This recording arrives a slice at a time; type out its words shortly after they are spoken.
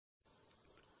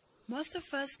Most of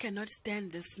us cannot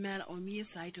stand the smell or mere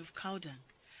sight of cow dung.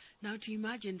 Now to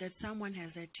imagine that someone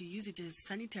has had to use it as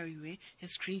sanitary ware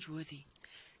is cringeworthy.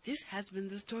 This has been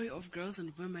the story of girls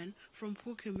and women from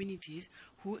poor communities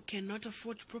who cannot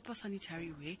afford proper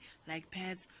sanitary ware like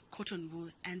pads, cotton wool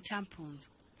and tampons.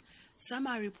 Some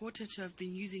are reported to have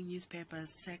been using newspapers,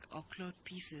 sack or cloth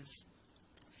pieces.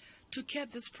 To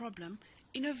curb this problem,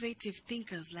 innovative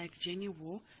thinkers like Jenny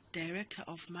Wu, director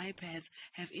of MyPads,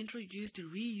 have introduced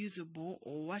reusable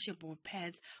or washable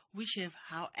pads which have,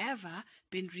 however,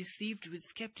 been received with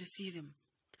skepticism.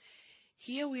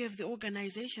 Here we have the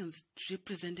organization's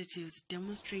representatives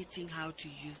demonstrating how to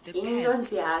use the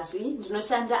pads.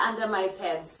 Ndinoshanda under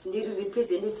MyPads, ndiri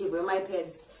representative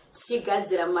weMyPads,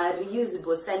 tichigadzira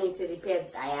reusable sanitary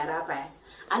pads ayarapa.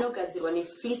 Anogadzirwa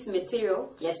nefleece material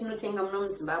yatinotenga muno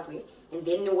muZimbabwe and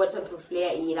then waterproof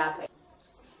layer irapa.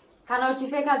 Kana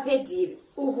uchipfeka pad iri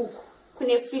uku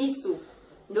kune fleece uku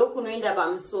ndokunoenda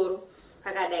pamusoro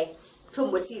pakadai.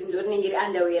 Tomboti ndorinenge iri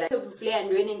underwear waterproof layer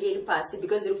ndoinenge iri pasi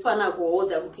because irikufana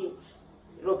kuhodza kuti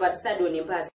ropa risadone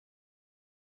pasi.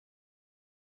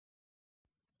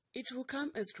 It will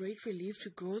come as great relief to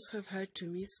girls who have had to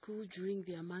miss school during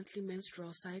their monthly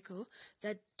menstrual cycle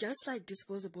that just like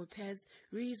disposable pads,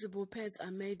 reusable pads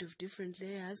are made of different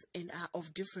layers and are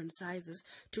of different sizes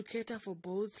to cater for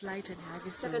both light and heavy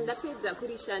flows.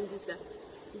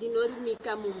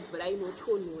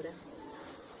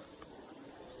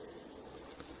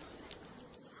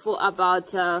 For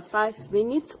about 5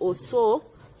 minutes or so,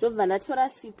 ndobva ndatora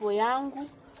sipo yangu,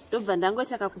 ndobva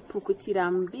ndangochaka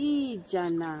kupukutira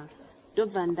mbijana,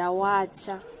 ndobva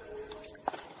ndawacha.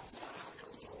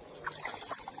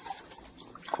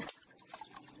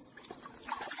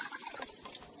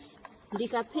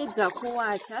 Ndikapedza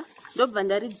kuwacha, ndobva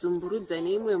ndaridzumburudza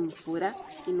neimwe mvura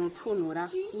inotonhora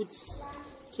futi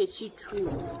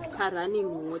kechitunhu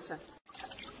karunning water.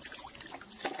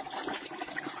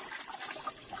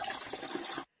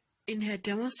 In her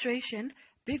demonstration,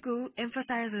 Bigu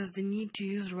emphasizes the need to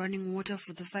use running water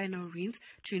for the final rinse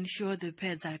to ensure the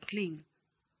pads are clean.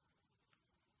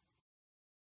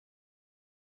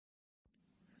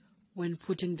 When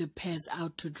putting the pads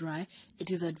out to dry,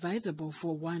 it is advisable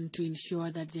for one to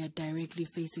ensure that they are directly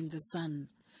facing the sun.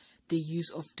 The use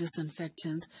of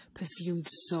disinfectants, perfumed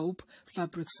soap,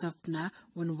 fabric softener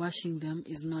when washing them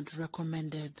is not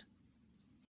recommended.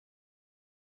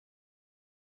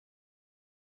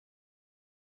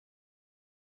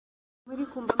 Muri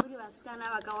kumba muri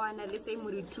vasikana vakawana let's say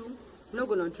muri 2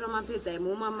 munogona kutora mapedza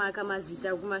emomamaka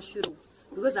mazita kumashure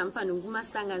because amufaniri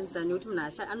kumasanganisa nekuti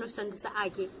munhu anoshandisa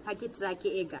ake paketi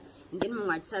rake ega and then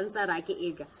mumwe achishandisa rake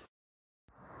ega.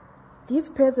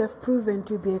 These pads have proven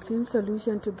to be a clean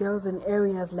solution to girls in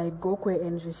areas like Gokwe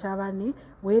and Zhishavane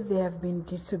where they have been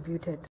distributed.